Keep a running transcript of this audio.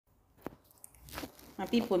My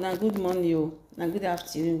people, na good morning, oh, na good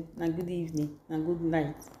afternoon, na good evening, na good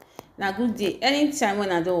night, na good day. Anytime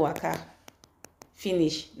when I don waka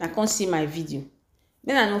finish, na come see my video.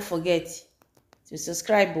 Make I no forget to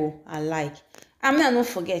subscribe and like. And make I no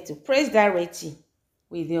forget to press that red thing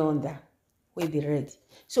wey dey under, wey dey red.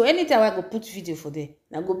 So anytime I go put video for there,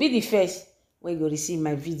 na go be the first wey go receive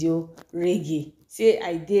my video reggae. Say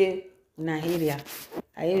I dey una area.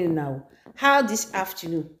 I hear you now. How this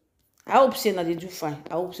afternoon? I hope say na dey do fine.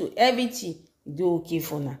 I hope so everything dey okay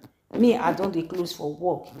for now. Me, I don dey close for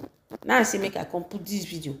work. Now I say make I come put this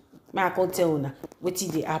video. Make I come tell una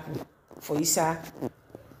wetin dey happen for inside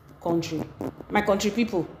country. My country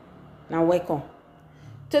people, na welcome.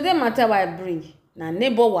 Today matter wey I bring na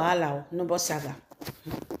neighbor wahala, neighbor saga.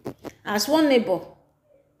 As one neighbor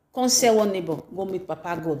come sell one neighbor go meet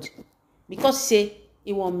Papa God because say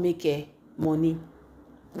he wan make money.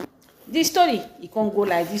 The story e come go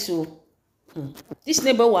like this. Oh, this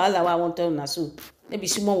neighbor wahala wey I wan tell una so, no be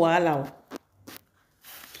small wahala.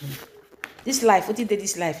 This life, wetin dey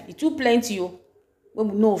this life, e too plenty o, wey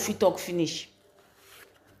we no fit talk finish.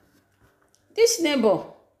 This neighbor,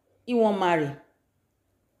 he wan marry.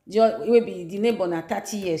 Wey be the neighbor na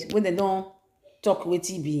 30 years when they don talk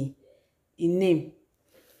wetin be im name.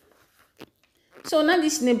 So now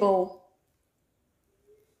this neighbor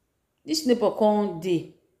come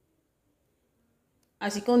dey.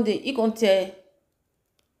 As he come dey, he come tell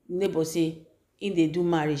neighbor say he dey do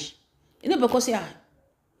marriage. The neighbor come say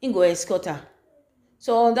he go escort her.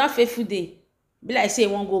 So on that fateful day, be like say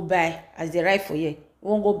he wan go buy, as they write for here, he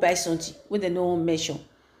wan go buy something wey they no mention.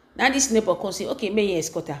 Now this neighbor come say okay, make he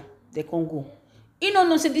escort her. They come go. He no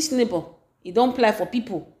know say this neighbor, he don apply for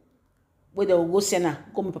people wey they will go send her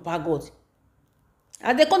go meet Papa God.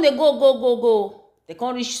 As they come, they go. They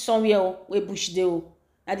come reach somewhere where bush dey.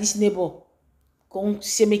 Now this neighbor come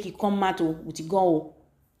say make he come out with the gun.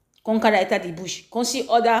 Come carry enter the bush. Come see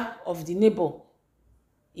other of the neighbor,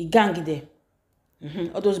 he gang there.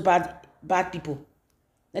 All those bad people.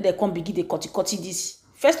 Then they come begin the cutty this.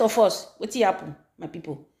 First of all, wetin happen, my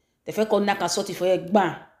people? They first come knock and sort it for head,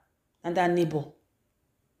 bang, and that neighbor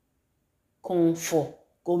come fall,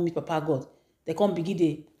 go meet Papa God. They come begin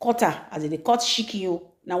the cut her as they cut chicken.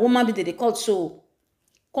 Now woman be they cut so.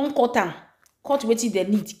 Come cut her, cut wetin they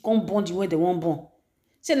need, come burn the way they want burn.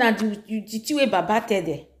 Say now the thing wey Baba tell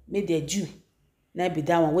them, make they do. Now be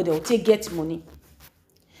that one where they will take get money.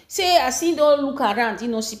 Say as he don't look around, he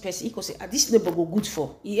no see person. He go say, this neighbor go good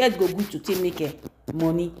for. He head go good to take make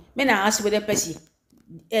money. When I ask whether person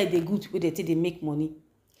head they good where they take they make money.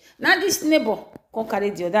 Now this neighbor come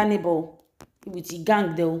carry the other neighbor with the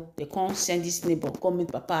gang there. They come send this neighbor come meet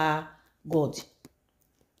Papa God.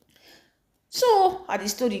 So how the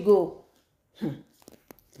story go?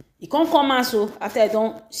 He come out so after I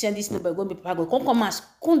don't send this neighbor go meet Papa God. Come out,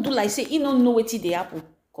 come do like say he don't know wetin dey happen.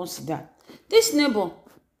 Consider this neighbor,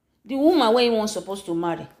 the woman where he was supposed to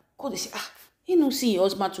marry. Come they say he no see your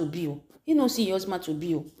husband to be. He no see your husband to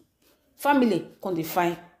be. Family come they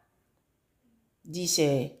find this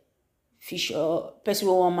fish person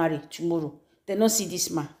who want marry tomorrow. They don't see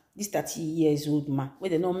this man, this 30 years old man,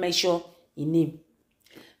 where they don't measure his name.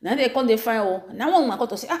 Now they come they find now one man come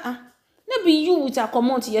to say maybe you with a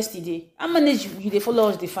comment yesterday. I manage you they follow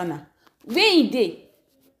us the fanner. Where he dey?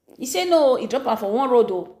 He say no, he drop her for one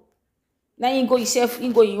road. Now he go himself,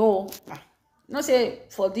 he go in own. No say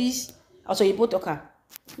for this also you both talker.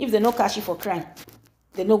 If they no catch you for crime,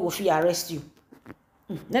 they no go fit arrest you.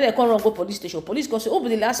 Then they come run go police station. Police go say, but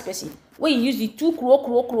the last person when you use the 2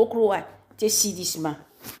 crow to see this man.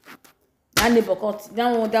 And neighbor cut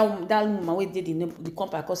that woman wey did the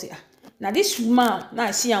company come say now this man now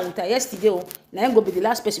I see him with her yesterday. Now him go be the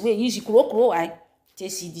last person wey use the crow eye to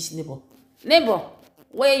see this neighbor. Neighbor,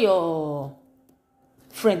 where your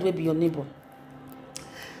friend will be your neighbor?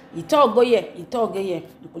 He talk go here, he talk go here.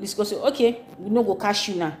 The police go say okay, we no go catch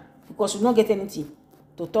you now because we no get anything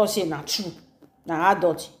to talk say na true. Now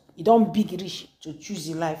adult, he don't big rich to choose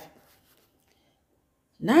the life.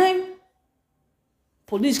 Now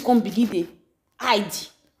police come begin they hide.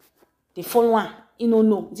 They follow one. He no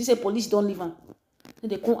know. This say police don't leave him.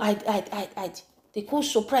 They come hide. They come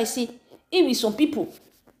surprise say if with some people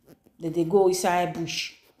then they go inside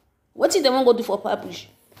bush. What if they won't go do for bush?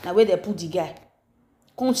 Now where they put the guy.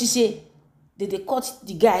 Come see say they cut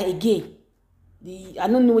the guy again. I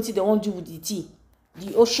don't know what they want to do with the tea.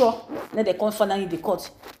 The ocean. Then they come finally the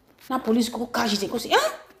cut. Now police go catch it. They go say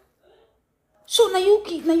so now you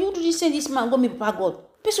really say this man go meet Papa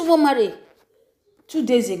God. Person won't marry 2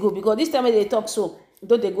 days ago because this time when they talk so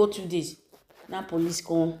don't they go 2 days. Now police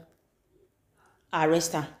come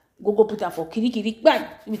arrest her. Go put her for kiri bang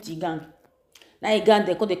with the gang. Now he gone,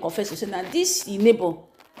 they call the confessor. So now this neighbor,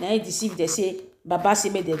 now he deceive, they say, Baba say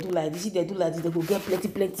me they do like this, they do like this, they go get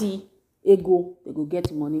plenty ego, they go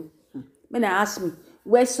get money. When I ask me,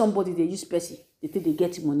 where somebody they use person, they think they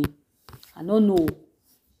get money. I don't know.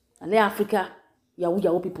 And let Africa,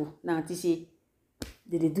 Yahoo people, now they say,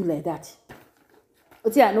 they do like that.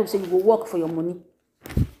 But I know, say you go work for your money.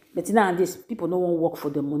 But nowadays, people don't want to work for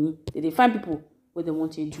the money. They find people where they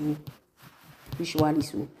want to do ritually.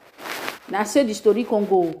 So now I say the story can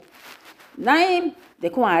go. Now they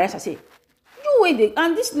come and arrest. I say, you wait they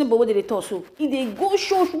and this neighbor where they talk so if they go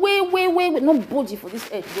church, wait, nobody for this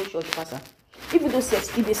earth go church pastor. If you don't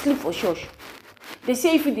sex, if they sleep for church, they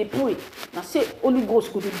say if they pray, now say Holy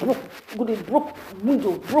Ghost go they broke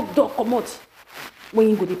window, broke door, come out. When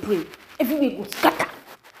you go they pray, everywhere go scatter.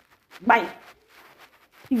 Bye.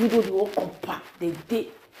 Even though they all compact,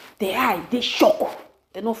 they hide, they shock,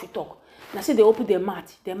 they no fit talk. Now say they open their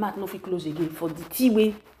mouth no fit close again for the tea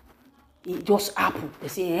way it just happen. They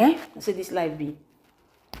say, I say this life be.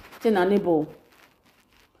 Say na neighbor.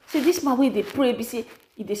 Say this man way they pray, be say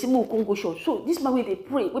if they say more Congo church. So this man way they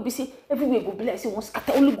pray, we be say everywhere go be like say one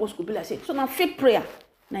scatter, only Ghost go be like say. So now fake prayer,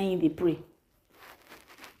 now they pray.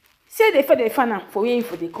 Say they for the fan for where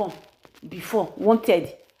for they come before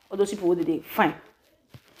 1/3. All those people where they find.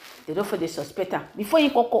 They don't for the suspect. Before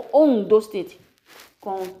you can own those states,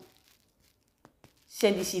 come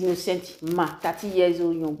send this innocent man, 30 years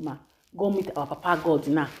old young man, go meet our Papa God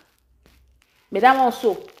now. But that one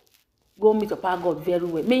so go meet our Papa God very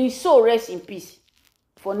well. May his soul rest in peace.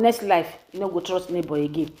 For next life, you no go trust neighbor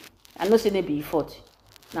again. I know say neighbor you fought.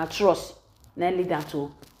 Now trust, now lead that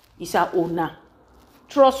to it's our owner.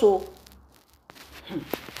 Trust so.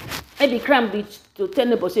 Maybe crime be to tell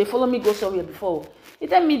neighbor say follow me go somewhere before. They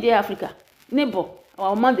tell me they Africa. Neighbor,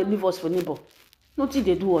 our man they leave us for neighbor. Nothing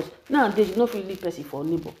they do us. Nowadays you no fit leave person for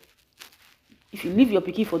neighbor. If you leave your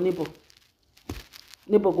pikin for neighbor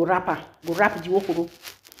go rap the wokoro.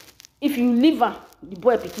 If you leave her, the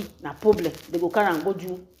boy pikin na problem. They go carry and go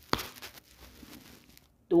do.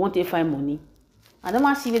 They want to find money. I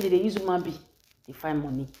never see where they use human be. They find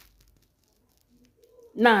money.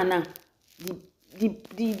 Now.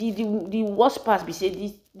 The worst part be say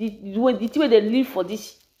the way they live for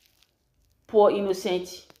this poor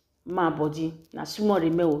innocent man body na small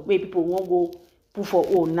remain where people won't go put for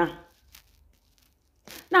own now.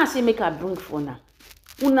 Now I say make a bring for now.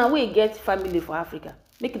 Una we get family for Africa.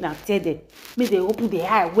 Make them tell them. Make they open the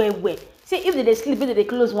eye well. Say if they sleep, maybe they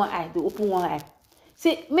close one eye, they open one eye.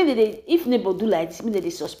 Say maybe they if neighbor do like this, maybe they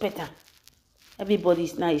suspect her. Everybody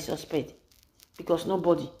is now a suspect because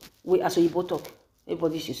nobody we as you talk.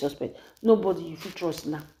 Everybody should suspect. Nobody you should trust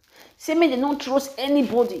now. Say me they don't trust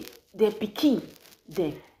anybody. They're picking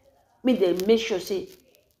them. Me they make sure say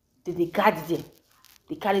that they guard them.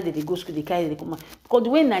 They carry them, they go school, they carry them, they come out. Because the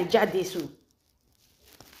way Nigeria they so,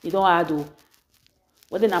 you don't have to.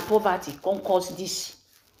 Whether na poverty can cause this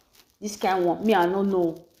kind one. Me I don't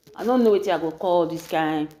know. I don't know what I go call this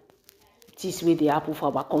kind. This way they happen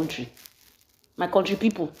for our country. My country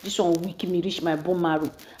people, this one weak me reach my bone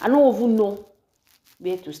marrow. I don't even know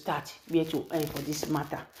where to start, where to end for this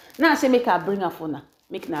matter. Now I say make her bring her phone now.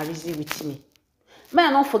 Make her reason with me. May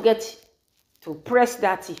I not forget to press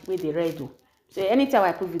that where they read do. So anytime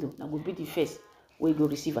I put video, I will be the first where you go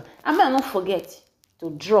receive her. And may I not forget to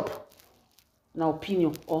drop an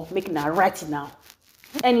opinion or make her write it now.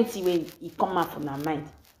 Anything when it come out from her mind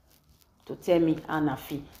to tell me how I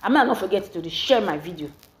feel. I may not forget to share my video.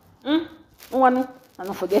 I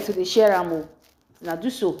don't forget to share them. Now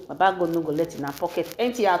do so, my bag God no go let in our pocket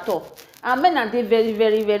empty at all. And men are they very,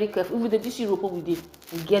 very, very careful. Even this Europe we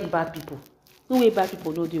get bad people. No way bad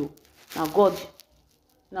people no do. Now God,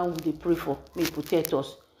 now we dey pray for may protect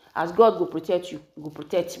us. As God go protect you, He go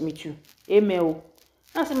protect me too. Amen.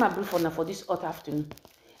 Now say my brief for this hot afternoon.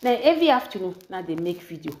 Now every afternoon now they make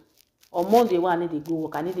video. On Monday when I need to go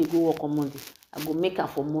work, I need to go work on Monday. I go make her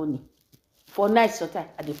for money. For night sometimes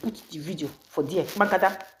I dey put the video for there.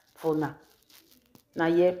 Bankada for now. Now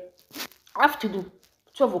yeah, afternoon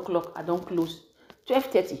 12 o'clock I don't close.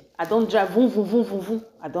 12:30 I don't drive. Vroom.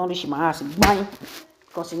 I don't reach my house. Bang,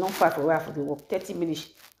 because it's not far for where for the work. 30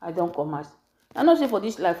 minutes I don't come out. I not say for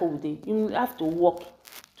this life over there you have to work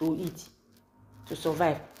to eat to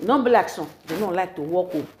survive. You don't be like some. They don't like to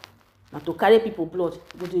work home. Now to carry people blood,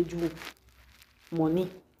 go they do money.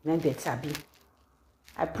 Then they sabi.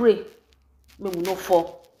 I pray we will not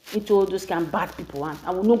fall into all those kind of bad people and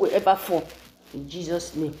I will not go ever fall. In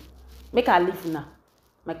Jesus' name. Make her live now.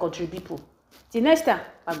 My country people. Till next time,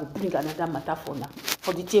 I go bring another matter for now.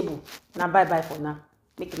 For the table. Now bye for now.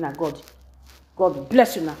 Make it now God. God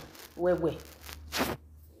bless you now. Well.